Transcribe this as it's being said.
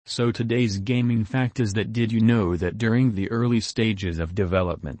So today's gaming fact is that did you know that during the early stages of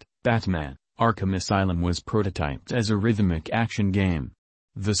development, Batman: Arkham Asylum was prototyped as a rhythmic action game.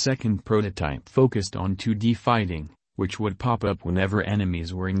 The second prototype focused on 2D fighting, which would pop up whenever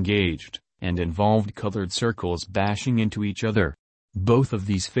enemies were engaged, and involved colored circles bashing into each other. Both of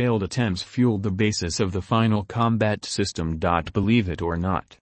these failed attempts fueled the basis of the final combat system. Believe it or not,